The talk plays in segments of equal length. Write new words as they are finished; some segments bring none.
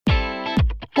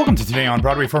Welcome to Today on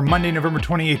Broadway for Monday, November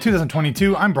 28,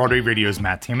 2022. I'm Broadway Radio's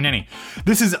Matt Tamanini.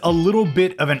 This is a little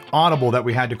bit of an audible that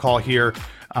we had to call here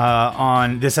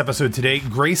on this episode today.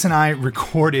 Grace and I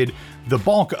recorded the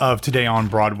bulk of Today on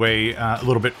Broadway a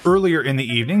little bit earlier in the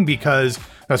evening because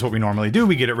that's what we normally do.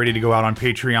 We get it ready to go out on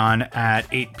Patreon at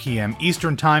 8 p.m.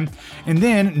 Eastern Time. And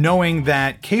then, knowing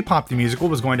that K-Pop the Musical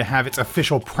was going to have its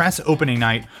official press opening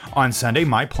night on Sunday,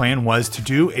 my plan was to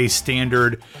do a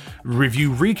standard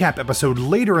review recap episode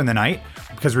later in the night,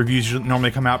 because reviews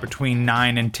normally come out between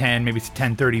 9 and 10, maybe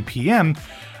 10:30 p.m.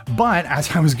 But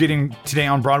as I was getting Today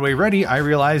on Broadway ready, I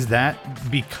realized that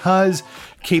because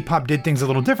K-Pop did things a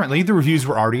little differently, the reviews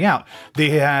were already out. They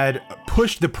had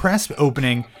pushed the press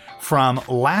opening from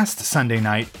last Sunday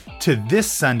night to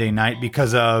this Sunday night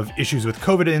because of issues with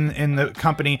COVID in the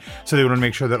company. So they wanted to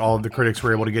make sure that all of the critics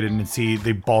were able to get in and see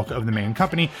the bulk of the main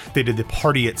company. They did the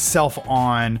party itself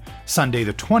on Sunday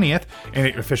the 20th, and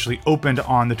it officially opened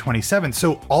on the 27th.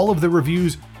 So all of the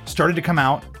reviews started to come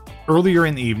out earlier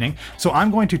in the evening. So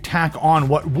I'm going to tack on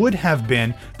what would have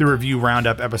been the review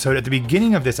roundup episode at the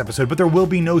beginning of this episode, but there will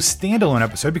be no standalone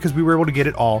episode because we were able to get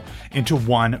it all into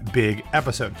one big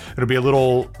episode. It'll be a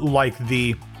little like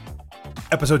the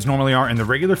episodes normally are in the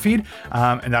regular feed,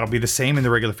 and that'll be the same in the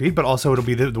regular feed, but also it'll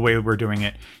be the way we're doing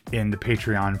it in the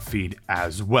Patreon feed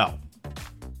as well.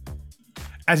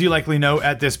 As you likely know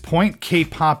at this point,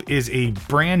 K-Pop is a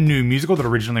brand new musical that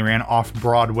originally ran off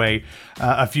Broadway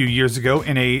a few years ago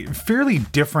in a fairly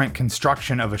different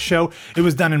construction of a show. It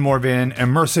was done in more of an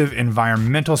immersive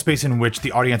environmental space in which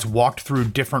the audience walked through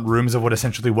different rooms of what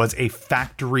essentially was a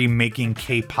factory making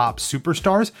K-Pop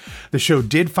superstars. The show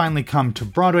did finally come to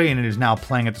Broadway, and it is now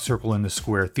playing at the Circle in the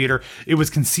Square Theater. It was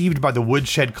conceived by the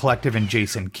Woodshed Collective and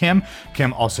Jason Kim.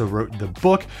 Kim also wrote the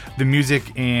book. The music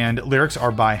and lyrics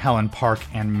are by Helen Park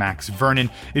and Max Vernon.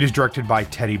 It is directed by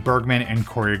Teddy Bergman and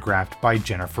choreographed by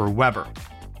Jennifer Weber.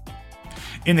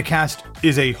 In the cast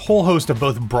is a whole host of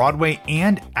both Broadway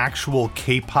and actual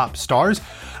K-pop stars,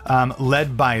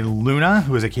 led by Luna,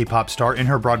 who is a K-pop star in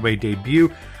her Broadway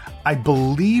debut. I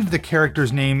believe the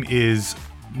character's name is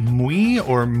Mui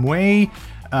or Mui.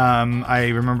 I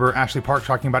remember Ashley Park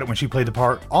talking about it when she played the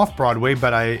part off Broadway,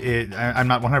 but I'm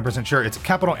not 100% sure. It's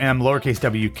capital M, lowercase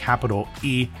w, capital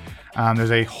E.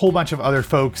 There's a whole bunch of other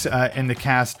folks in the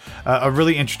cast, a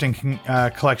really interesting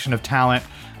collection of talent,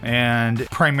 and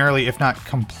primarily, if not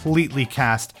completely,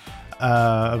 cast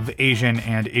of Asian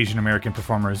and Asian American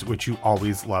performers, which you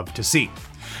always love to see.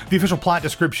 The official plot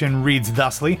description reads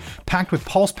thusly: packed with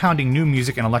pulse-pounding new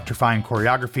music and electrifying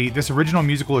choreography, this original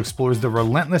musical explores the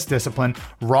relentless discipline,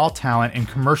 raw talent, and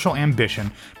commercial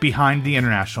ambition behind the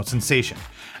international sensation.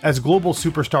 As global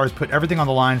superstars put everything on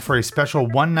the line for a special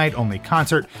one-night-only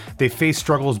concert, they face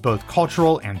struggles both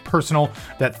cultural and personal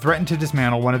that threaten to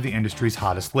dismantle one of the industry's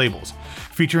hottest labels.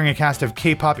 Featuring a cast of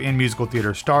K-pop and musical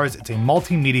theater stars, it's a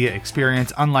multimedia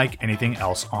experience unlike anything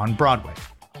else on Broadway.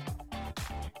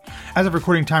 As of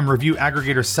recording time, review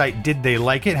aggregator site Did They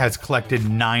Like It has collected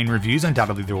 9 reviews.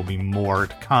 Undoubtedly, there will be more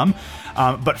to come.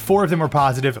 But 4 of them were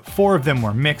positive, 4 of them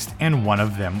were mixed, and 1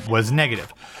 of them was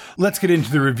negative. Let's get into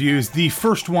the reviews. The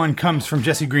first one comes from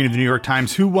Jesse Green of the New York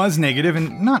Times, who was negative,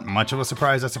 and not much of a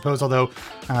surprise, I suppose, although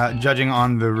judging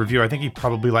on the review, I think he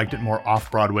probably liked it more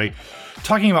off-Broadway.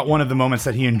 Talking about one of the moments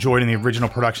that he enjoyed in the original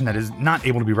production that is not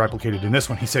able to be replicated in this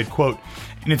one, he said, quote,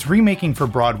 "In its remaking for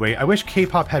Broadway, I wish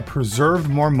K-pop had preserved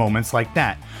more moments like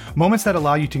that. Moments that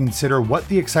allow you to consider what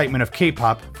the excitement of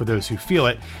K-pop, for those who feel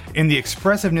it, and the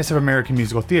expressiveness of American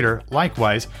musical theater,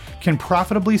 likewise, can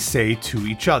profitably say to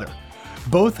each other.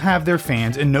 Both have their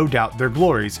fans and no doubt their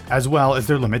glories, as well as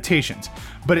their limitations.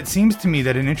 But it seems to me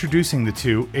that in introducing the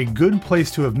two, a good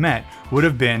place to have met would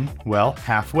have been, well,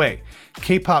 halfway.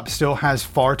 K-pop still has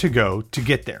far to go to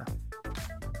get there."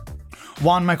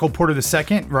 Juan Michael Porter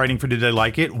II, writing for Did They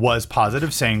Like It, was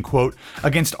positive, saying, quote,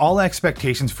 "Against all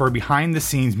expectations for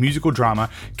behind-the-scenes musical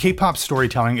drama, K-pop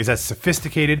storytelling is as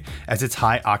sophisticated as its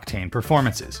high-octane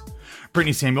performances."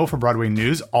 Brittany Samuel for Broadway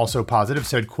News, also positive,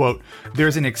 said, quote,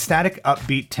 "There's an ecstatic,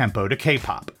 upbeat tempo to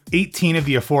K-pop. 18 of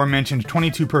the aforementioned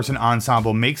 22-person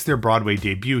ensemble makes their Broadway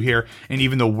debut here, and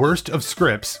even the worst of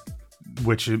scripts,"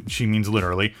 which she means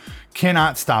literally,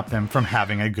 "cannot stop them from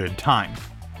having a good time."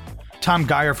 Tom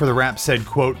Geyer for The Wrap said,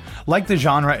 quote, "Like the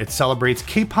genre it celebrates,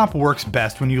 K-pop works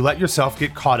best when you let yourself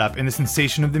get caught up in the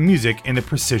sensation of the music and the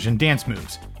precision dance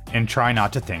moves, and try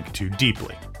not to think too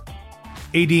deeply."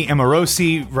 A.D.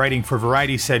 Amorosi, writing for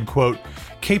Variety, said, quote,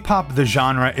 "K-pop, the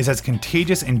genre, is as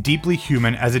contagious and deeply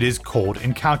human as it is cold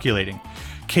and calculating.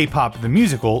 K-pop the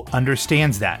musical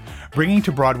understands that, bringing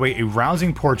to Broadway a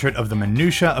rousing portrait of the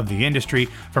minutiae of the industry,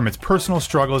 from its personal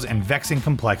struggles and vexing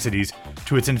complexities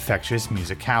to its infectious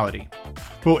musicality.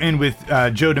 We'll end with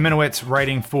Joe Dominowitz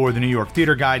writing for the New York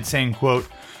Theater Guide saying, quote,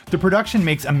 "The production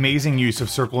makes amazing use of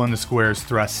Circle in the Square's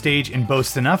thrust stage and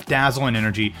boasts enough dazzle and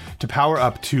energy to power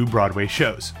up 2 Broadway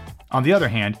shows. On the other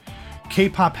hand,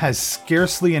 K-pop has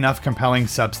scarcely enough compelling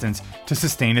substance to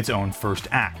sustain its own first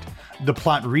act. The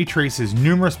plot retraces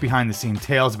numerous behind-the-scenes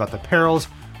tales about the perils,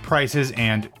 prices,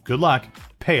 and, good luck,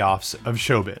 payoffs of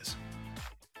showbiz."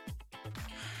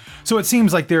 So it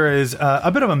seems like there is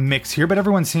a bit of a mix here, but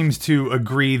everyone seems to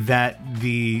agree that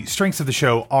the strengths of the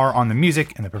show are on the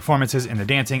music and the performances and the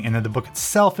dancing, and that the book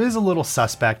itself is a little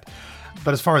suspect.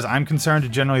 But as far as I'm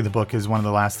concerned, generally the book is one of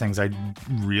the last things I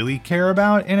really care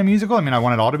about in a musical. I mean, I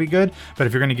want it all to be good, but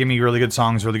if you're going to give me really good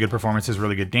songs, really good performances,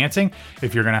 really good dancing,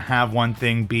 if you're going to have one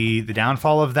thing be the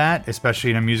downfall of that, especially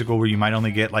in a musical where you might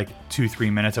only get like 2-3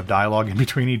 minutes of dialogue in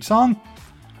between each song,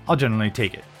 I'll generally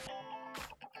take it.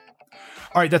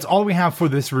 All right, that's all we have for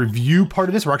this review part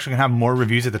of this. We're actually going to have more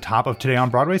reviews at the top of Today on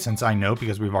Broadway, since I know,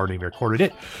 because we've already recorded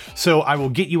it. So I will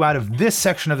get you out of this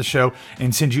section of the show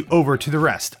and send you over to the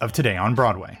rest of Today on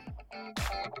Broadway.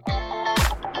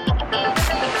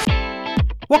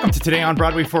 Welcome to Today on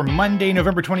Broadway for Monday,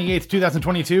 November 28th,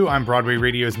 2022. I'm Broadway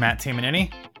Radio's Matt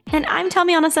Tamanini. And I'm Tell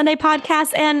Me on a Sunday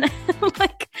podcast, and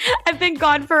I've been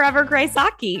gone forever, Grace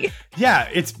Aki. Yeah,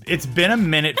 it's been a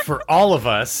minute for all of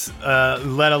us,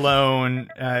 let alone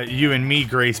you and me,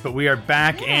 Grace, but we are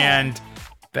back and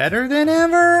better than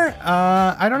ever?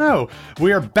 I don't know.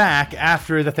 We are back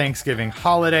after the Thanksgiving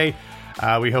holiday.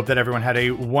 We hope that everyone had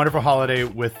a wonderful holiday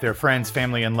with their friends,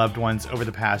 family, and loved ones over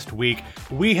the past week.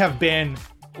 We have been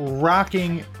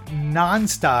rocking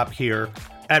nonstop here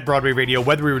at Broadway Radio,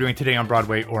 whether we were doing Today on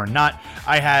Broadway or not.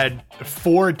 I had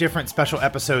 4 different special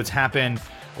episodes happen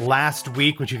last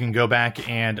week, which you can go back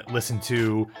and listen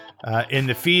to in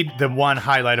the feed. The one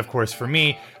highlight, of course, for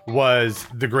me was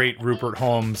the great Rupert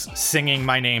Holmes singing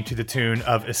my name to the tune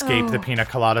of Escape, the Pina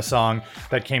Colada song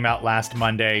that came out last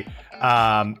Monday.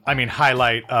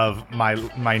 Highlight of my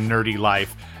nerdy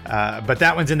life. But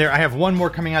that one's in there. I have one more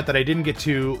coming out that I didn't get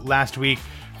to last week,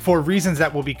 for reasons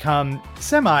that will become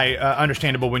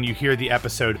semi-understandable when you hear the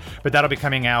episode, but that'll be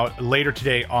coming out later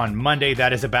today on Monday.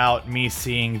 That is about me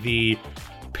seeing the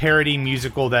parody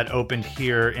musical that opened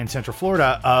here in Central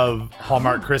Florida of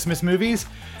Hallmark Christmas movies.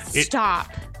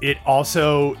 Stop. It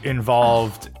also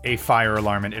involved a fire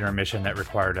alarm and intermission that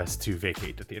required us to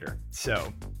vacate the theater.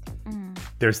 So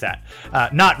there's that.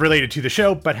 Not related to the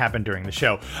show, but happened during the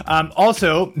show.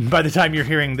 Also, by the time you're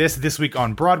hearing this week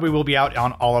on Broadway will be out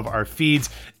on all of our feeds.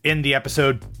 In the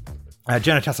episode,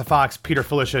 Jenna Tessa Fox, Peter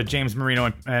Felicia, James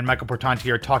Marino, and Michael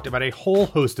Portantier talked about a whole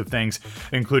host of things,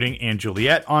 including Anne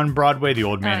Juliet on Broadway, The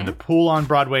Old Man in the Pool on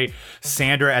Broadway,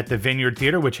 Sandra at the Vineyard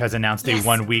Theater, which has announced a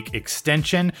 1-week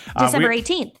extension. December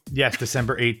 18th. Yes,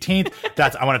 December 18th.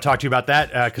 I want to talk to you about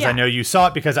that because I know you saw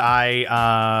it, because I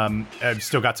have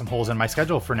still got some holes in my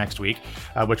schedule for next week,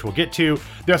 which we'll get to.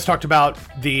 They also talked about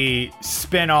the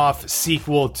spin-off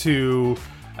sequel to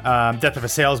Death of a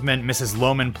Salesman, Mrs.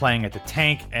 Lohman playing at the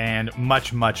Tank, and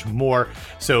much, much more.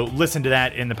 So listen to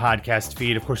that in the podcast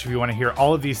feed. Of course, if you want to hear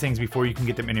all of these things before you can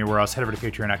get them anywhere else, head over to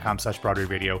patreon.com/Broadway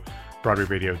Radio,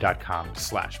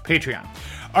 broadwayradio.com/Patreon.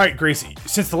 All right, Gracie,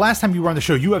 since the last time you were on the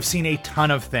show, you have seen a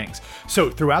ton of things. So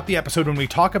throughout the episode, when we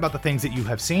talk about the things that you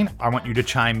have seen, I want you to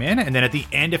chime in. And then at the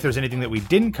end, if there's anything that we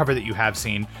didn't cover that you have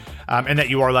seen, and that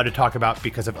you are allowed to talk about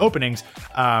because of openings,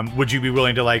 would you be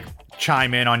willing to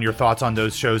chime in on your thoughts on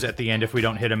those shows at the end if we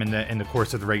don't hit them in the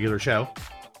course of the regular show?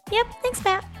 Yep, thanks,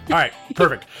 Matt. All right,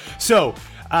 perfect. So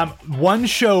one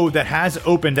show that has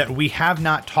opened that we have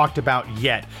not talked about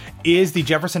yet is the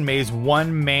Jefferson Mays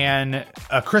one-man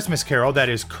Christmas Carol that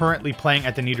is currently playing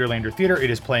at the Nederlander Theater.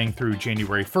 It is playing through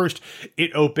January 1st.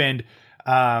 It opened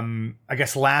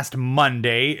last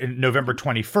Monday, November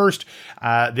 21st.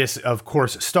 This, of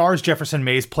course, stars Jefferson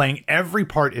Mays playing every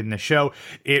part in the show.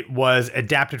 It was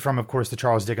adapted from, of course, the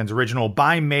Charles Dickens original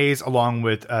by Mays, along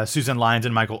with Susan Lyons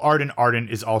and Michael Arden. Arden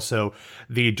is also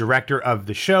the director of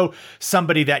the show.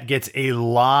 Somebody that gets a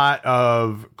lot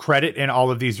of credit in all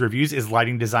of these reviews is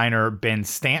lighting designer Ben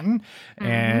Stanton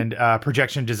and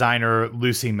projection designer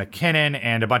Lucy McKinnon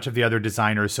and a bunch of the other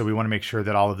designers. So we want to make sure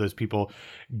that all of those people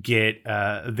get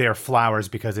their flowers,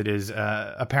 because it is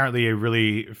apparently a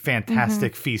really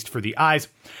fantastic feast for the eyes.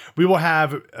 We will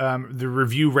have the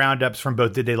review roundups from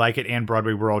both Did They Like It and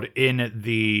Broadway World in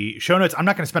the show notes. I'm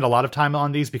not going to spend a lot of time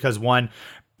on these because, one,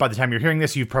 by the time you're hearing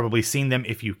this, you've probably seen them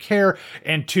if you care.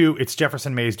 And two, it's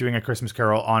Jefferson Mays doing A Christmas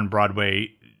Carol on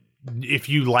Broadway. if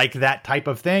you like that type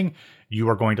of thing, you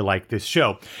are going to like this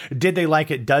show. Did They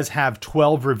Like It does have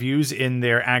 12 reviews in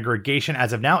their aggregation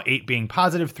as of now, 8 being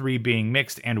positive, 3 being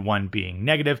mixed, and 1 being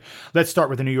negative. Let's start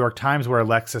with the New York Times, where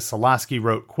Alexis Solosky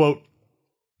wrote, quote,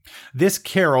 "This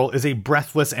carol is a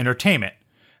breathless entertainment."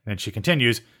 Then she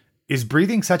continues, "Is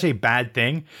breathing such a bad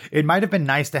thing? It might have been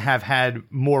nice to have had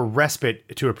more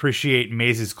respite to appreciate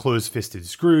Maze's close-fisted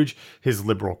Scrooge, his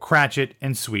liberal Cratchit,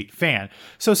 and sweet Fan."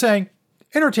 So saying,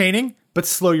 entertaining, but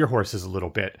slow your horses a little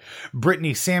bit.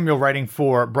 Brittany Samuel, writing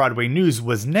for Broadway News,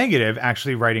 was negative,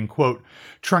 actually writing, quote,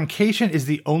 "Truncation is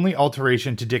the only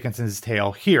alteration to Dickinson's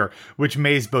tale here, which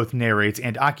Maze both narrates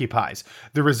and occupies.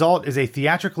 The result is a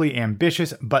theatrically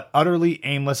ambitious but utterly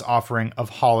aimless offering of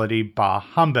holiday bah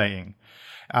humbugging."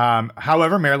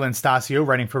 However, Marilyn Stasio,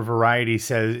 writing for Variety,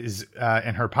 says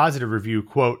in her positive review,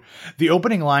 quote, "The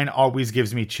opening line always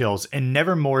gives me chills, and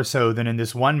never more so than in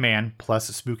this one man plus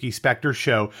spooky specter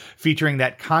show featuring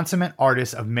that consummate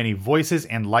artist of many voices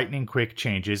and lightning quick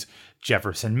changes,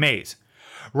 Jefferson Maze."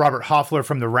 Robert Hoffler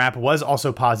from The Wrap was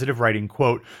also positive, writing,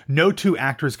 quote, "No two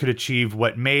actors could achieve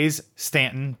what Maze,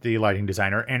 Stanton, the lighting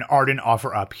designer, and Arden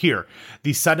offer up here.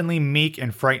 The suddenly meek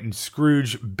and frightened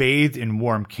Scrooge bathed in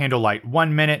warm candlelight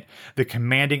 1 minute, the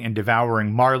commanding and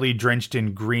devouring Marley drenched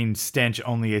in green stench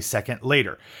only a second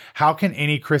later. How can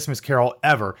any Christmas Carol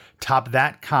ever top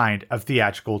that kind of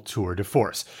theatrical tour de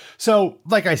force?" So,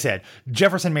 like I said,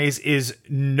 Jefferson Maze is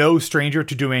no stranger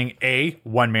to doing A,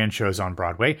 one-man shows on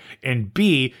Broadway, and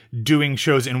B, doing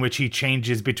shows in which he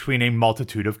changes between a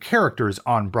multitude of characters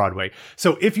on Broadway.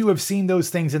 So if you have seen those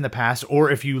things in the past, or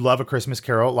if you love A Christmas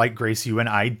Carol like Grace, you and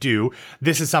I do,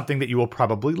 this is something that you will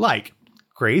probably like.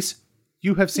 Grace,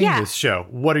 you have seen this show.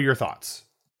 What are your thoughts?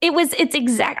 It's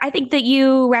exact. I think that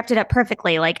you wrapped it up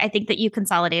perfectly. Like, I think that you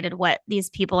consolidated what these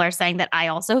people are saying that I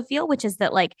also feel, which is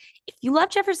that, like, if you love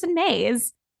Jefferson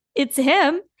Maze, it's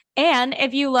him. And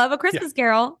if you love A Christmas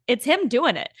Carol, it's him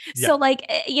doing it. Yeah. So,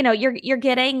 like, you're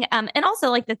getting, and also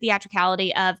like the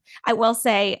theatricality of, I will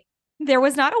say, there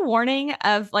was not a warning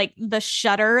of like the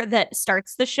shutter that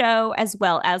starts the show, as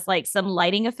well as like some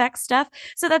lighting effect stuff.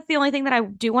 So that's the only thing that I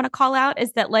do want to call out,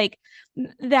 is that like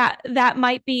that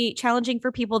might be challenging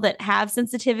for people that have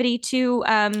sensitivity to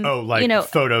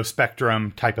photo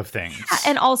spectrum type of things.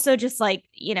 And also just like,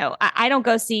 I don't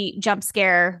go see jump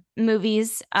scare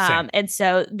movies. And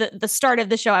so the start of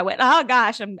the show, I went, oh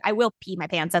gosh, I will pee my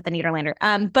pants at the Nederlander.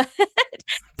 But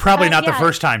probably not the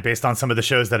first time, based on some of the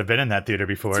shows that have been in that theater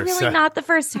before. It's really not the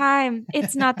first time.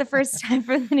 It's not the first time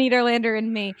for the Nederlander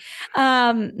and me.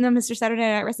 No, Mr. Saturday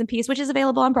Night, rest in peace, which is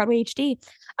available on Broadway HD.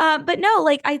 But no,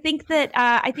 like, I think that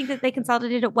they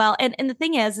consolidated it well. And the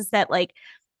thing is that, like,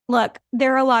 look,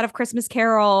 there are a lot of Christmas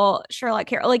Carol, Sherlock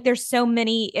Carol, like there's so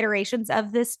many iterations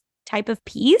of this type of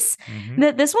piece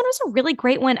that this one was a really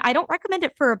great one. I don't recommend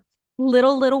it for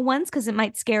little ones because it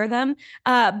might scare them.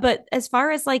 But as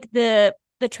far as like the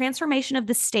transformation of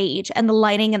the stage and the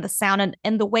lighting and the sound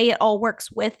and the way it all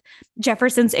works with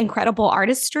Jefferson's incredible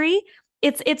artistry,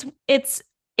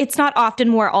 it's not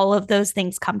often where all of those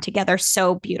things come together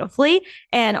so beautifully.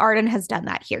 And Arden has done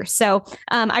that here. So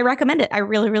I recommend it. I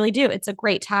really, really do. It's a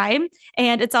great time.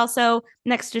 And it's also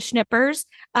next to Schnippers,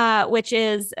 which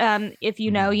is, if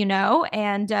you know, you know.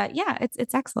 And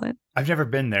it's excellent. I've never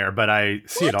been there, but I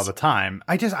see it all the time.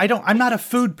 I'm not a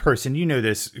food person. You know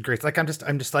this, Grace. Like, I'm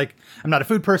not a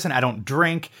food person. I don't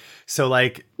drink. So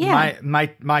like my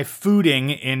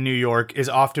fooding in New York is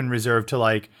often reserved to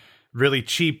like really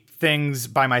cheap things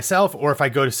by myself, or if I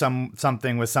go to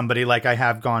something with somebody, like I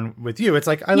have gone with you, it's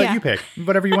like I let you pick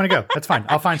whatever you want to go. That's fine.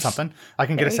 I'll find something. I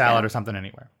can get a salad or something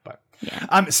anywhere.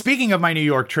 But speaking of my New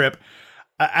York trip,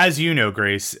 as you know,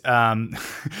 Grace,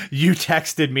 you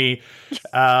texted me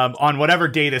on whatever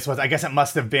day this was. I guess it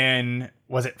must have been,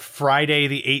 was it Friday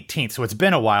the 18th? So it's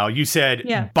been a while. You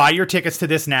said, buy your tickets to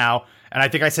this now. And I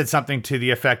think I said something to the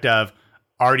effect of,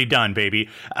 already done, baby.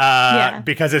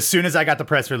 Because as soon as I got the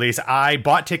press release, I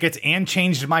bought tickets and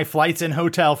changed my flights and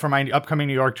hotel for my upcoming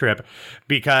New York trip,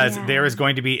 because there is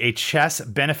going to be a chess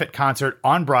benefit concert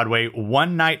on Broadway,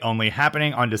 one night only,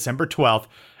 happening on December 12th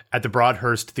at the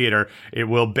Broadhurst Theater. It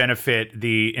will benefit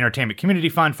the Entertainment Community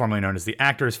Fund, formerly known as the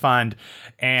Actors Fund.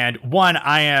 And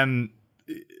I am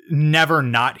never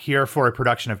not here for a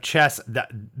production of Chess. That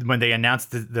when they announced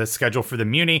the schedule for the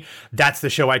Muni, that's the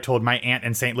show I told my aunt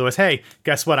in St. Louis, hey,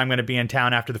 guess what? I'm going to be in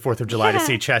town after the 4th of July to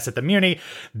see Chess at the Muni.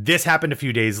 This happened a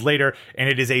few days later, and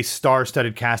it is a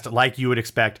star-studded cast like you would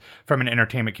expect from an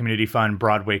Entertainment Community Fund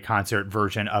Broadway concert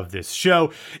version of this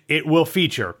show. It will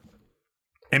feature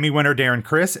Emmy winner Darren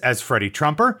Criss as Freddie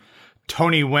Trumper,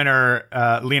 Tony winner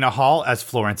Lena Hall as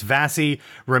Florence Vassy,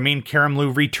 Ramin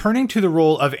Karimloo returning to the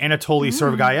role of Anatoly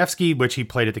Sergeevsky, which he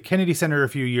played at the Kennedy Center a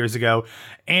few years ago,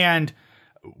 and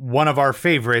one of our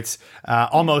favorites,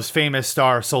 almost famous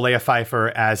star Solea Pfeiffer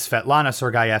as Svetlana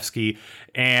Sergeevsky.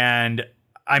 And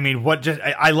I mean,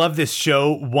 I love this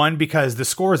show, one, because the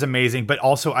score is amazing, but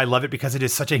also I love it because it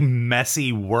is such a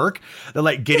messy work that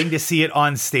like getting to see it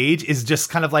on stage is just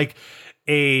kind of like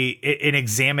an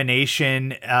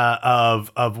examination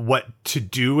of what to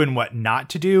do and what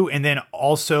not to do. And then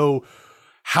also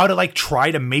how to like try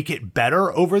to make it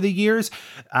better over the years.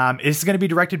 It's going to be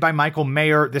directed by Michael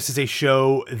Mayer. This is a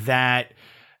show that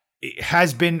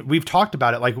we've talked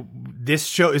about it. Like, this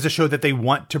show is a show that they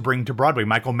want to bring to Broadway.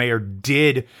 Michael Mayer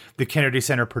did the Kennedy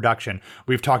Center production.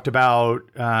 We've talked about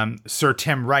Sir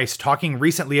Tim Rice talking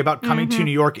recently about coming to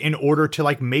New York in order to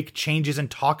like make changes and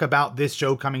talk about this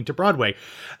show coming to Broadway.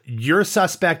 You're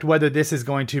suspect whether this is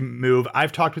going to move.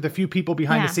 I've talked with a few people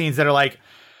behind the scenes that are like,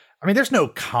 I mean, there's no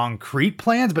concrete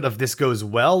plans, but if this goes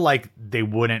well, like, they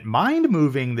wouldn't mind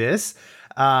moving this,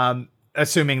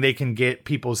 assuming they can get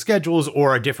people's schedules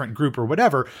or a different group or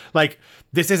whatever. Like,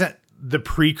 this isn't the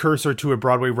precursor to a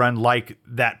Broadway run like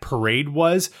that Parade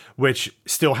was, which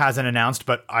still hasn't announced,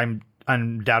 but I'm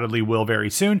undoubtedly will very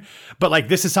soon. But like,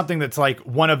 this is something that's like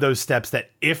one of those steps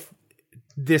that if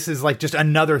this is like just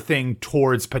another thing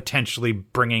towards potentially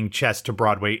bringing chess to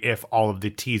Broadway, if all of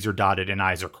the T's are dotted and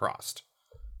I's are crossed.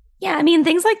 Yeah, I mean,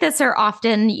 things like this are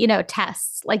often,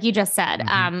 tests, like you just said.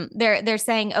 They're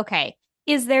saying, okay,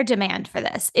 is there demand for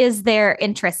this? Is there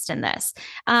interest in this?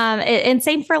 And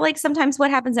same for like sometimes what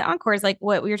happens at Encores, like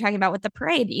what we were talking about with the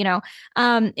Parade.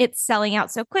 It's selling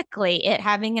out so quickly. It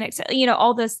having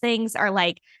all those things are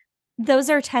like, those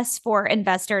are tests for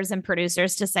investors and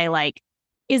producers to say like,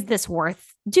 is this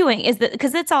worth doing?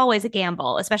 Because it's always a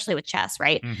gamble, especially with chess,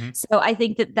 right? So I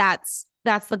think that's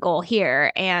the goal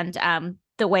here, and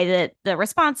the way that the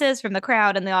response is from the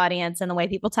crowd and the audience and the way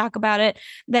people talk about it,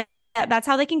 that's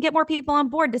how they can get more people on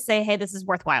board to say, hey, this is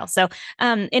worthwhile. So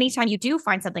anytime you do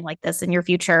find something like this in your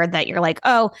future that you're like,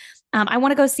 I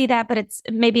want to go see that, but it's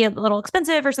maybe a little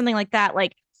expensive or something like that,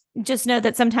 like, just know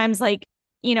that sometimes, like,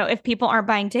 if people aren't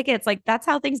buying tickets, like, that's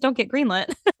how things don't get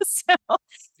greenlit. So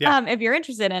if you're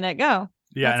interested in it, go.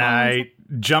 Yeah, and I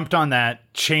jumped on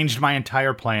that, changed my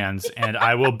entire plans, and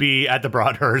I will be at the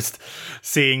Broadhurst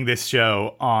seeing this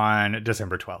show on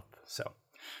December 12th. So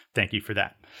thank you for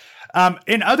that.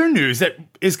 In other news that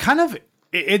is kind of,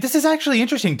 this is actually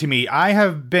interesting to me. I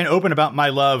have been open about my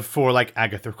love for like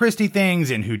Agatha Christie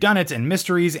things and whodunits and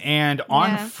mysteries. And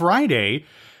on Friday,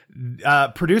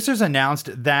 producers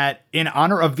announced that in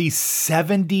honor of the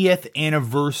 70th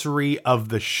anniversary of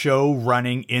the show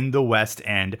running in the West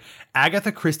End,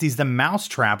 Agatha Christie's The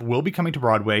Mousetrap will be coming to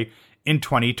Broadway in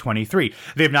 2023.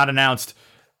 They've not announced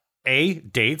A,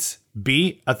 dates,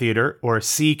 B, a theater, or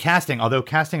C, casting, although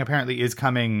casting apparently is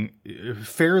coming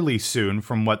fairly soon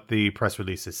from what the press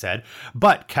release has said.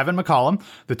 But Kevin McCollum,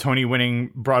 the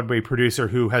Tony-winning Broadway producer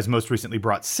who has most recently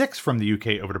brought Six from the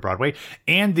UK over to Broadway,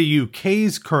 and the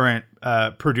UK's current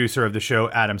producer of the show,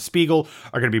 Adam Spiegel,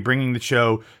 are going to be bringing the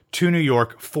show to New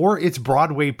York for its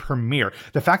Broadway premiere.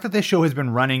 The fact that this show has been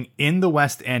running in the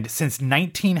West End since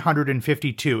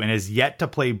 1952 and has yet to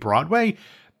play Broadway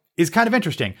is kind of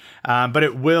interesting, but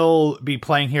it will be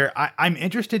playing here. I'm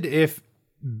interested if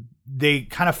they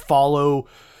kind of follow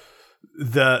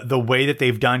the way that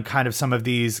they've done kind of some of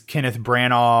these Kenneth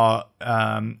Branagh,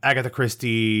 Agatha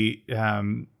Christie,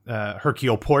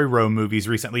 Hercule Poirot movies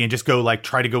recently, and just go like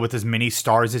try to go with as many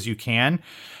stars as you can.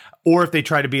 Or if they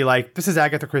try to be like, this is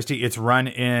Agatha Christie, it's run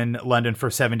in London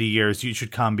for 70 years, you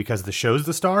should come because the show's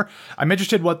the star. I'm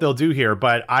interested what they'll do here,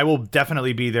 but I will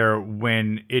definitely be there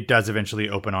when it does eventually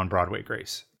open on Broadway,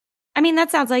 Grace. I mean, that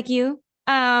sounds like you.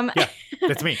 Yeah,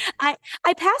 that's me. I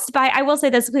passed by, I will say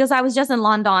this because I was just in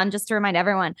London, just to remind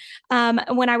everyone.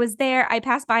 When I was there, I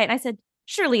passed by it and I said,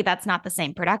 surely that's not the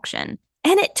same production.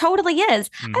 And it totally is.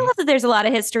 I love that there's a lot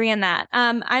of history in that.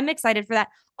 I'm excited for that.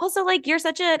 Also, like, you're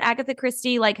such an Agatha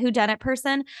Christie, like, whodunit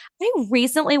person. I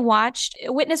recently watched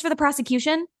Witness for the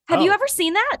Prosecution. Have you ever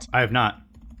seen that? I have not.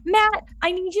 Matt,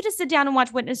 I need you to sit down and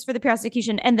watch Witness for the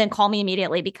Prosecution and then call me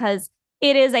immediately, because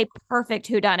it is a perfect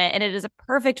whodunit and it is a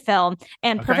perfect film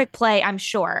and perfect play, I'm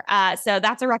sure. So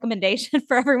that's a recommendation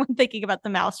for everyone thinking about The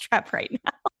Mousetrap right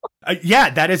now. Yeah,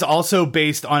 that is also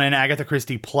based on an Agatha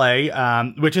Christie play,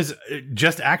 which is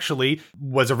just actually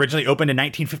was originally opened in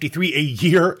 1953, a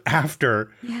year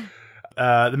after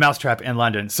The Mousetrap in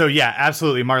London. So yeah,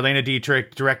 absolutely. Marlene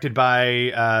Dietrich, directed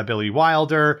by Billy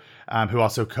Wilder. who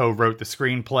also co-wrote the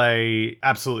screenplay.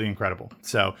 Absolutely incredible.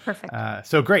 So perfect.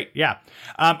 So great. Yeah.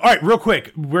 All right, real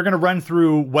quick, we're going to run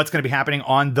through what's going to be happening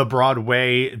on the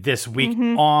Broadway this week.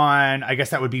 On, I guess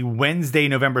that would be Wednesday,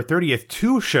 November 30th.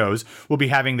 2 shows will be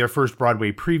having their first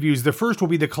Broadway previews. The first will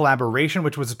be The Collaboration,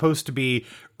 which was supposed to be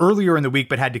earlier in the week,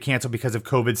 but had to cancel because of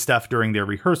COVID stuff during their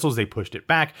rehearsals. They pushed it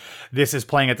back. This is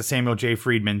playing at the Samuel J.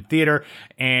 Friedman Theater,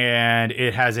 and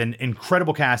it has an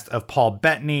incredible cast of Paul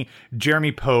Bettany,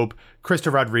 Jeremy Pope,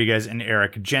 Krista Rodriguez, and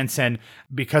Eric Jensen.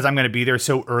 Because I'm going to be there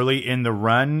so early in the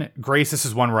run, Grace, this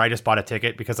is one where I just bought a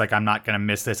ticket because I'm not going to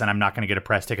miss this, and I'm not going to get a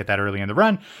press ticket that early in the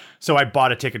run. So I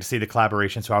bought a ticket to see The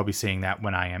Collaboration, so I'll be seeing that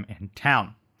when I am in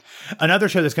town. Another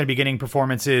show that's going to be getting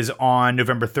performances on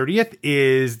November 30th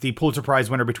is the Pulitzer Prize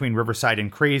winner Between Riverside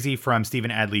and Crazy from Stephen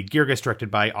Adly Girgis,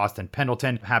 directed by Austin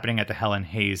Pendleton, happening at the Helen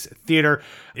Hayes Theater.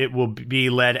 It will be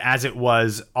led, as it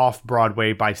was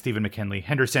off-Broadway, by Stephen McKinley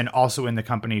Henderson. Also in the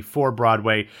company for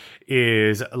Broadway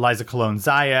is Liza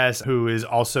Colón-Zayas, who is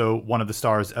also one of the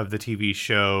stars of the TV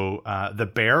show The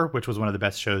Bear, which was one of the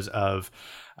best shows of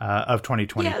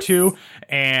 2022, yes.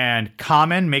 And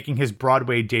Common making his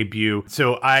Broadway debut.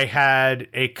 So I had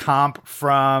a comp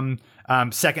from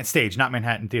Second Stage, not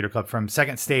Manhattan Theater Club, from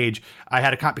Second Stage. I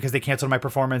had a comp because they canceled my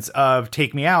performance of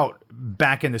Take Me Out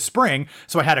back in the spring.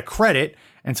 So I had a credit,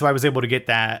 and so I was able to get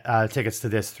that tickets to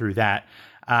this through that.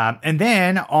 And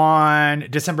then on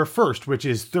December 1st, which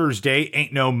is Thursday,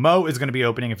 Ain't No Mo is going to be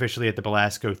opening officially at the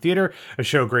Belasco Theater, a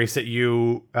show, Grace, that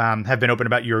you have been open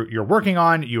about you're working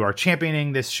on. You are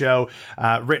championing this show,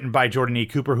 written by Jordan E.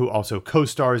 Cooper, who also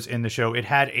co-stars in the show. It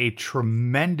had a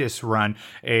tremendous run,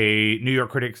 a New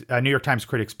York Times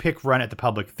Critics Pick run at the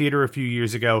Public Theater a few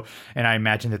years ago, and I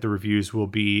imagine that the reviews will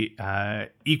be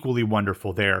equally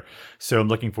wonderful there. So I'm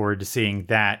looking forward to seeing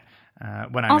that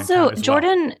when I'm also, in town as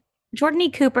well. Jordan E.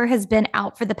 Cooper has been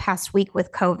out for the past week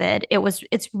with COVID.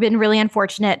 It's been really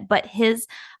unfortunate, but his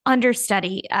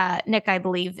understudy, Nick, I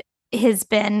believe, has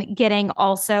been getting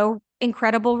also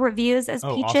incredible reviews as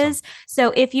Peaches. Awesome.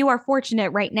 So if you are fortunate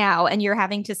right now and you're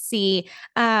having to see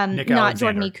not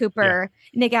Jordan E. Cooper,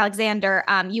 Nick Alexander,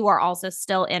 you are also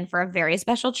still in for a very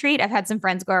special treat. I've had some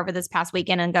friends go over this past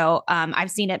weekend and go, I've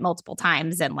seen it multiple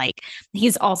times, and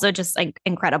he's also just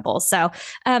incredible. So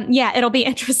it'll be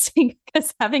interesting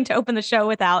because having to open the show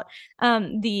without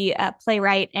the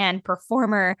playwright and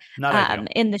performer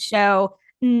in the show,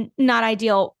 not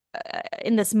ideal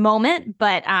in this moment,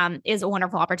 but is a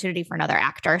wonderful opportunity for another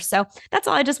actor. So that's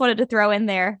all I just wanted to throw in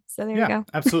there. So there you go.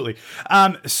 Absolutely.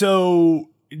 So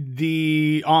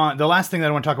the last thing that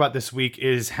I want to talk about this week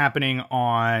is happening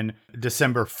on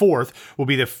December 4th will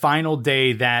be the final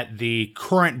day that the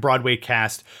current Broadway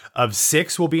cast of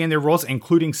 6 will be in their roles,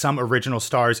 including some original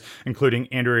stars, including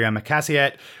Andrea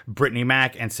Macassiette, Brittany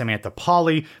Mack, and Samantha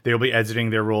Pauly. They will be exiting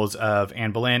their roles of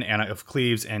Anne Boleyn, Anna of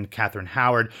Cleves, and Catherine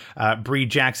Howard. Bree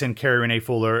Jackson, Carrie Renee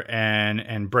Fuller,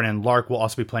 and Brennan Lark will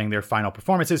also be playing their final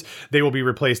performances. They will be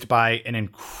replaced by an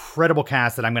incredible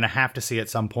cast that I'm going to have to see at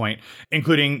some point,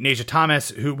 including Nasia Thomas,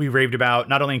 who we raved about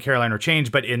not only in Caroline or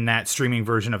Change, but in that streaming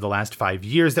version of the last 5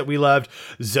 years that we loved.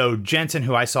 Zoe Jensen,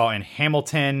 who I saw in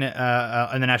Hamilton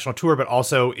on the national tour, but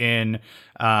also in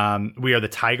We Are the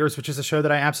Tigers, which is a show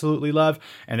that I absolutely love.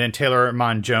 And then Taylor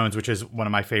Mon Jones, which is one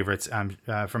of my favorites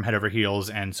from Head Over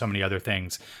Heels and so many other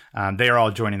things. They are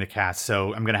all joining the cast.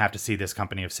 So I'm going to have to see this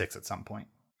company of 6 at some point.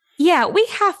 Yeah, we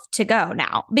have to go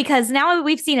now because now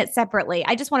we've seen it separately.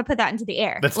 I just want to put that into the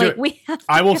air. Let's do it.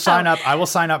 I will sign up. I will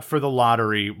sign up for the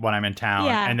lottery when I'm in town.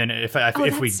 Yeah. And then if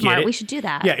we smart. get it, we should do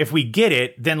that. Yeah, if we get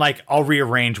it, then I'll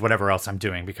rearrange whatever else I'm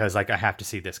doing because I have to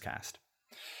see this cast.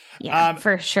 Yeah,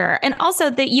 for sure. And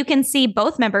also that you can see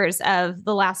both members of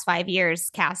the last 5 years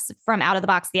cast from Out of the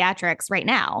Box Theatrics right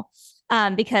now.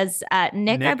 Because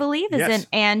Nick, I believe, is in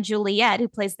Anne Juliet, who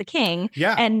plays the king.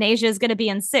 Yeah. And Nasia is going to be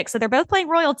in 6. So they're both playing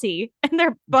royalty and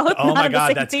they're both not in the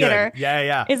same theater. Good.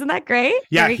 Yeah. Isn't that great?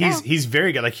 Yeah, he's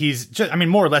very good. He's just,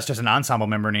 more or less just an ensemble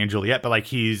member in Anne Juliet, but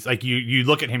he's you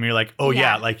look at him and you're like, oh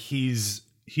yeah, he's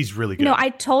really good. No,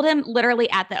 I told him literally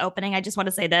at the opening, I just want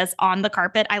to say this, on the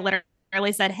carpet, I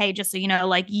literally said, hey, just so you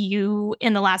know, you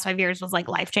in the last 5 years was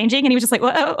life-changing. And he was just like,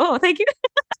 well, oh, thank you.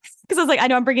 Because I was like, I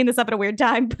know I'm bringing this up at a weird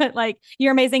time, but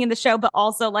you're amazing in the show, but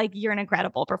also you're an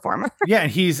incredible performer. Yeah.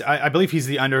 And I believe he's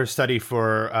the understudy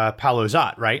for Paolo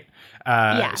Zott, right?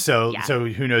 So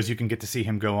who knows, you can get to see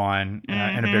him go on in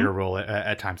a bigger role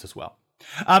at times as well.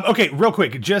 Okay, real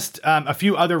quick, just a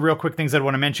few other real quick things that I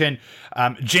want to mention.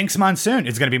 Jinx Monsoon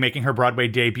is going to be making her Broadway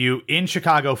debut in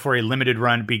Chicago for a limited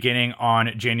run beginning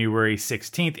on January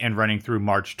 16th and running through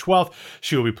March 12th.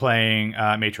 She will be playing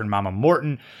matron Mama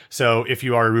Morton. So if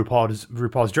you are a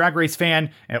RuPaul's Drag Race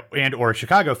fan and or a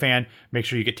Chicago fan, make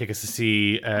sure you get tickets to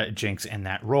see Jinx in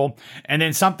that role. And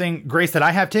then something, Grace, that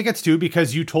I have tickets to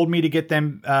because you told me to get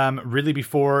them really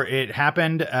before it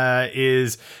happened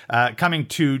is coming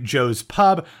to Joe's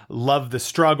Pub, Love the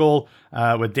Struggle,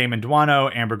 with Damon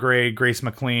Duano, Amber Gray, Grace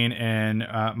McLean, and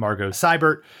Margot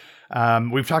Seibert.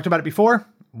 We've talked about it before.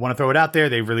 Want to throw it out there.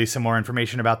 They've released some more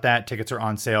information about that. Tickets are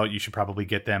on sale. You should probably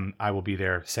get them. I will be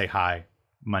there. Say hi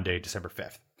Monday, December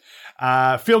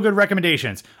 5th. Feel good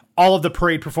recommendations. All of the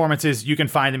parade performances, you can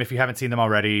find them if you haven't seen them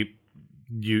already.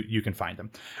 You can find them.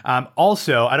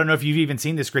 Also, I don't know if you've even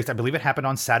seen this, Grace. I believe it happened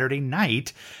on Saturday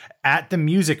night at the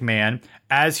Music Man,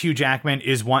 as Hugh Jackman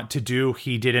is wont to do.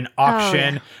 He did an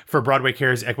auction for Broadway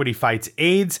Cares Equity Fights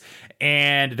AIDS,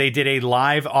 and they did a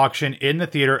live auction in the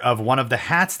theater of one of the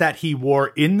hats that he wore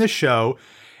in the show,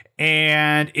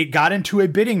 and it got into a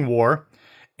bidding war.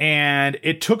 And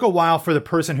it took a while for the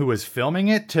person who was filming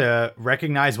it to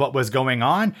recognize what was going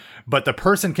on. But the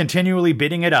person continually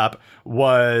bidding it up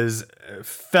was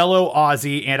fellow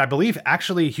Aussie, and I believe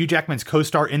actually Hugh Jackman's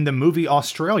co-star in the movie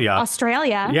Australia.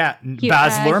 Yeah.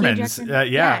 Baz Luhrmann's.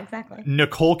 Yeah, exactly.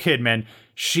 Nicole Kidman.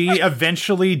 She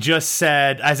eventually just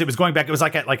said, as it was going back, it was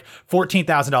like at like $14,000,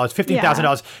 $15,000.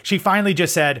 Yeah. She finally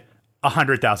just said,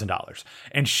 $100,000.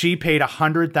 And she paid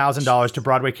 $100,000 to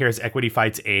Broadway Cares Equity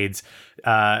Fights AIDS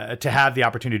to have the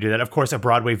opportunity to do that. Of course, a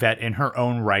Broadway vet in her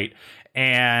own right.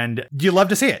 And you love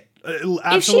to see it.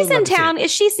 If she's in town,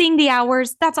 is she seeing the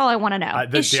hours? That's all I want to know.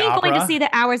 Is she going to see the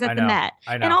hours at the Met?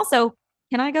 I know. And also,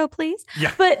 can I go, please?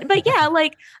 Yeah. But yeah,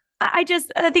 like, I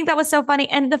think that was so funny.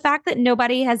 And the fact that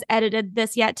nobody has edited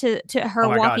this yet to her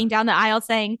walking down the aisle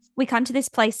saying, we come to this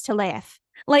place to laugh.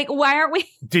 Like, why aren't we?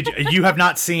 You have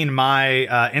not seen my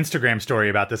Instagram story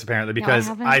about this, apparently, because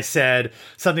I said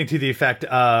something to the effect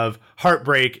of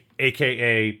heartbreak,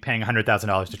 aka paying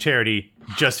 $100,000 to charity,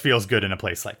 just feels good in a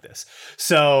place like this.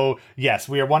 So, yes,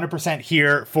 we are 100%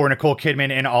 here for Nicole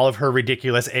Kidman and all of her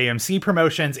ridiculous AMC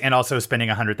promotions, and also spending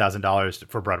 $100,000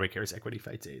 for Broadway Cares Equity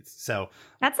Fights AIDS. So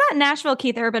that's not Nashville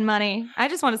Keith Urban money. I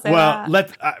just want to say that.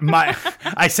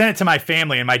 I sent it to my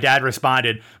family, and my dad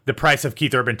responded, the price of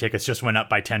Keith Urban tickets just went up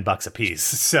by $10 a piece.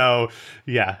 So,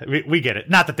 yeah, we get it.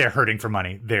 Not that they're hurting for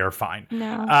money. They're fine.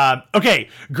 No. Okay,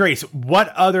 Grace, what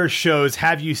other shows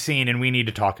have you seen and we need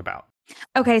to talk about?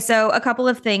 Okay, so a couple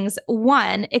of things.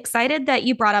 One, excited that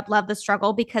you brought up Love the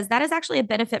Struggle, because that is actually a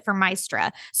benefit for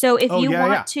Maestra. So if you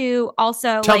want to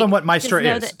also tell them what Maestra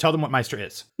is. Tell them what Maestra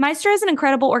is. Maestra is an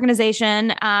incredible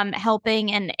organization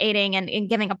helping and aiding and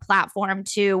giving a platform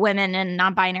to women and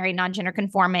non-binary, non-gender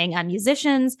conforming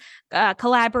musicians,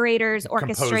 collaborators,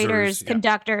 orchestrators,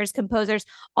 conductors, composers,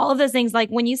 all of those things. Like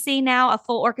when you see now a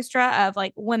full orchestra of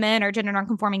like women or gender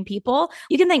non-conforming people,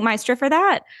 you can thank Maestra for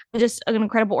that. Just an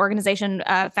incredible organization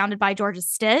founded by Georgia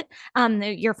Stitt.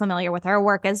 You're familiar with her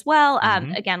work as well.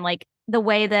 Again, like the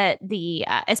way that the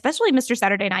especially Mr.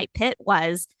 Saturday Night Pit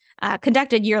was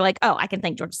conducted, you're like, oh, I can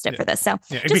thank Georgia Stitt for this. So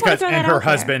because and her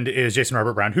husband is Jason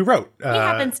Robert Brown, who wrote. He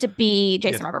happens to be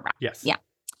Jason Robert Brown. Yes. Yeah.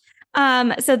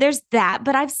 So there's that,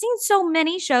 but I've seen so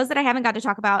many shows that I haven't got to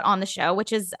talk about on the show,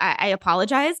 which is, I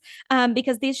apologize,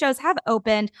 because these shows have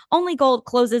opened. Only Gold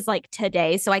closes like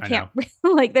today. So I can't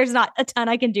like, there's not a ton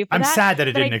I can do for I'm that. I'm sad that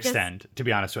it didn't extend, to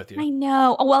be honest with you. I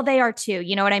know. Well, they are too.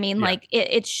 You know what I mean? Yeah. Like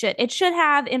it should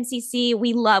have MCC.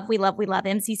 We love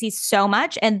MCC so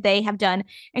much. And they have done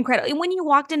incredible. When you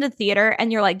walked into theater and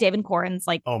you're like, David Corns,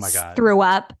 like, oh my God, threw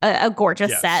up a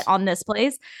gorgeous set on this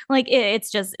place. Like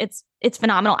it's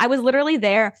phenomenal. I was literally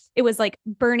there. It was like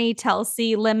Bernie,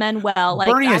 Telsey, Lin-Manuel. Like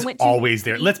Bernie is always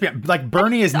there. Let's be like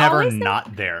Bernie is never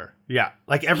not there. Yeah,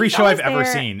 like every show I've ever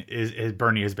seen is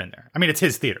Bernie has been there. I mean, it's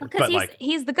his theater, but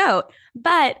he's the GOAT.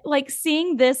 But like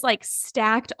seeing this like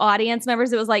stacked audience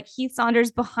members, it was like Keith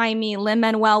Saunders behind me,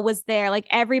 Lin-Manuel was there. Like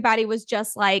everybody was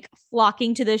just like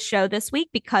flocking to this show this week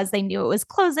because they knew it was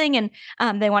closing and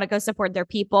they want to go support their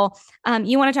people.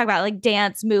 You want to talk about like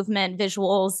dance, movement,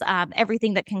 visuals,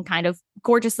 everything that can kind of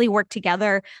gorgeously work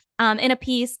together. In a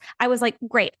piece, I was like,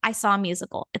 great, I saw a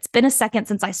musical. It's been a second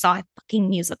since I saw a fucking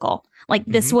musical. Like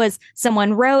this was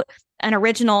someone wrote an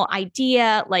original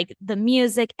idea, like the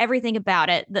music, everything about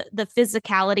it, the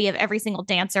physicality of every single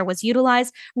dancer was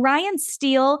utilized. Ryan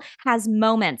Steele has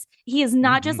moments. He is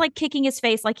not just like kicking his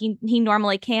face like he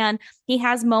normally can. He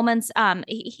has moments.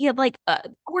 He had like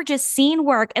gorgeous scene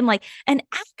work and like an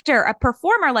actor, a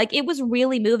performer. Like it was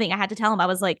really moving. I had to tell him, I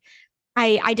was like,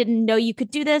 I didn't know you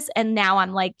could do this. And now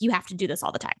I'm like, you have to do this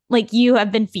all the time. Like you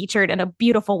have been featured in a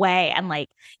beautiful way. And like,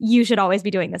 you should always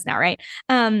be doing this now. Right.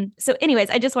 So anyways,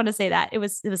 I just want to say that it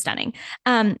was stunning.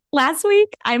 Last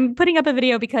week I'm putting up a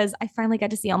video because I finally got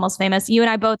to see Almost Famous. You and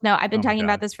I both know I've been talking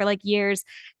about this for like years.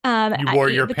 You wore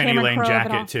your Penny Lane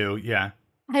jacket too. Yeah.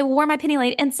 I wore my Penny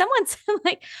Lane and someone's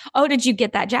like, oh, did you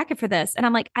get that jacket for this? And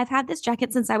I'm like, I've had this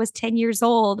jacket since I was 10 years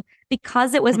old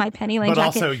because it was my Penny Lane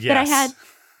jacket also, yes. that I had.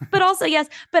 But also, yes,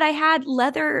 but I had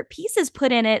leather pieces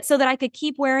put in it so that I could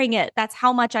keep wearing it. That's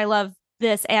how much I love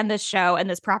this and this show and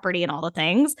this property and all the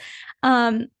things.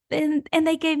 And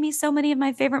they gave me so many of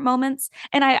my favorite moments.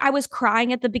 And I was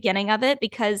crying at the beginning of it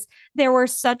because there were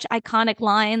such iconic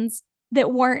lines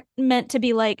that weren't meant to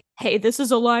be like, hey, this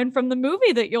is a line from the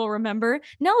movie that you'll remember.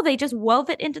 No, they just wove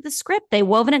it into the script. They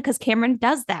wove it in because Cameron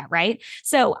does that, right?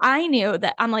 So I knew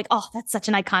that I'm like, oh, that's such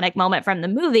an iconic moment from the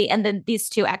movie. And then these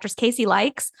two actors, Casey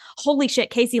Likes, holy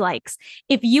shit, Casey Likes.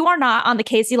 If you are not on the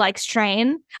Casey Likes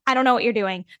train, I don't know what you're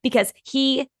doing because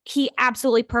he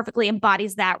absolutely perfectly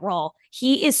embodies that role.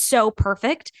 He is so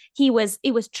perfect. It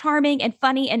was charming and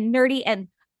funny and nerdy and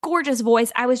gorgeous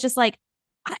voice. I was just like,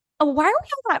 why are we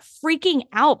all not freaking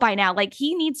out by now? Like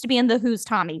he needs to be in the Who's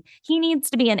Tommy. He needs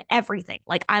to be in everything.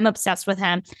 Like I'm obsessed with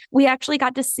him. We actually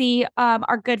got to see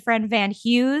our good friend Van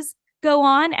Hughes go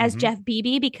on as Jeff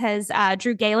Beebe because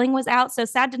Drew Gayling was out. So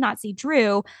sad to not see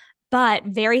Drew, but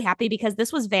very happy because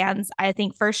this was Van's, I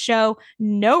think, first show,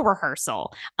 no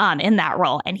rehearsal in that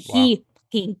role. And he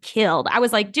killed. I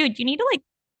was like, dude, you need to like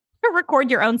record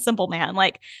your own Simple Man.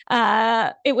 Like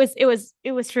it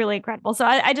was truly incredible. So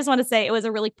I just want to say it was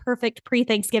a really perfect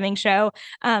pre-Thanksgiving show.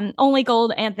 Only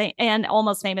Gold and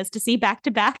Almost Famous to see back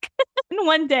to back in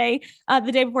one day.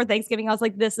 The day before Thanksgiving, I was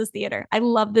like, this is theater. I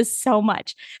love this so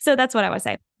much. So that's what I would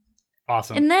say.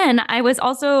 Awesome. And then I was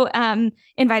also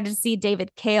invited to see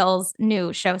David Cale's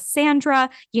new show, Sandra.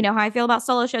 You know how I feel about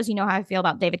solo shows. You know how I feel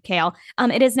about David Cale.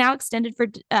 It is now extended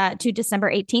to December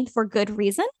 18th for good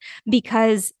reason,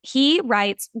 because he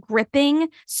writes gripping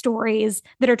stories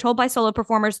that are told by solo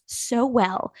performers so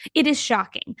well. It is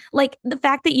shocking. Like the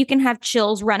fact that you can have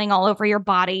chills running all over your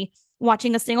body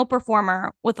watching a single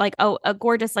performer with like a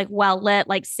gorgeous, like well-lit,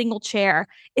 like single chair.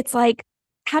 It's like,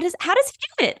 how does he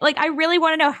do it? Like, I really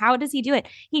want to know, how does he do it?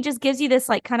 He just gives you this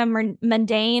like kind of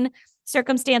mundane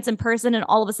circumstance in person, and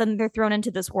all of a sudden they're thrown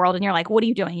into this world and you're like, what are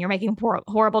you doing? You're making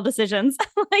horrible decisions.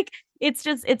 Like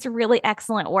it's really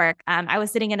excellent work. I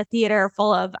was sitting in a theater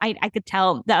full of, I could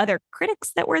tell the other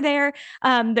critics that were there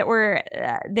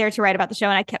there to write about the show,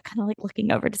 and I kept kind of like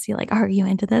looking over to see like, are you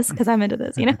into this? Because I'm into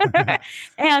this, you know.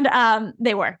 And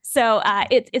they were. So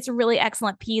it's a really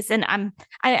excellent piece, and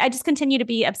I just continue to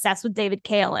be obsessed with David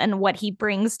Cale and what he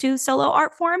brings to solo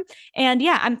art form. And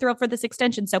yeah, I'm thrilled for this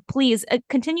extension. So please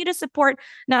continue to support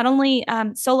not only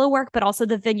solo work, but also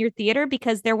the Vineyard Theater,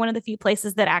 because they're one of the few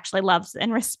places that actually loves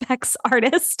and respects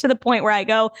artists to the point where I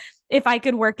go, if I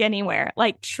could work anywhere.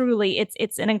 Like truly,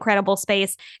 it's an incredible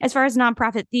space. As far as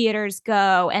nonprofit theaters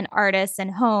go and artists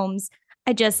and homes,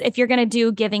 if you're going to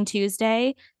do Giving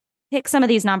Tuesday, pick some of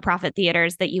these nonprofit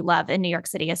theaters that you love in New York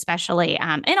City, especially,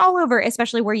 and all over,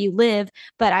 especially where you live.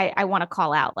 But I want to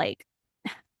call out like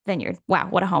Vineyard. Wow,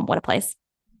 what a home, what a place.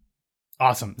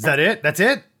 Awesome. Is that it? That's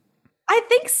it? I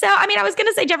think so. I mean, I was going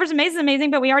to say Jefferson Mason is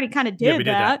amazing, but we already kind of did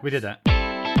that. We did that.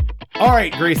 All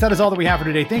right, Grace, that is all that we have for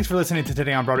today. Thanks for listening to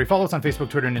Today on Broadway. Follow us on Facebook,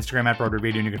 Twitter, and Instagram at Broadway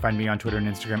Radio, and you can find me on Twitter and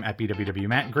Instagram at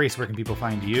BWWMatt. Grace, where can people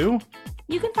find you?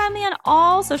 You can find me on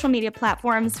all social media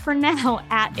platforms for now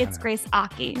at It's Grace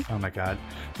Aki. Oh my God.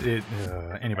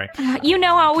 Anyway. You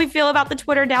know how we feel about the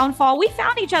Twitter downfall. We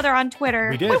found each other on Twitter.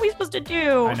 We did. What are we supposed to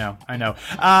do? I know.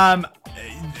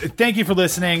 Thank you for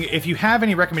listening. If you have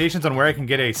any recommendations on where I can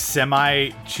get a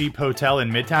semi-cheap hotel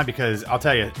in Midtown, because I'll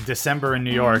tell you, December in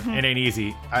New York, it ain't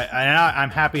easy. I'm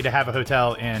happy to have a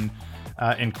hotel in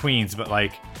Queens, but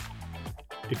like,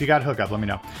 if you got a hookup, let me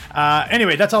know.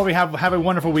 Anyway, that's all we have. Have a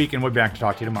wonderful week, and we'll be back to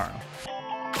talk to you tomorrow.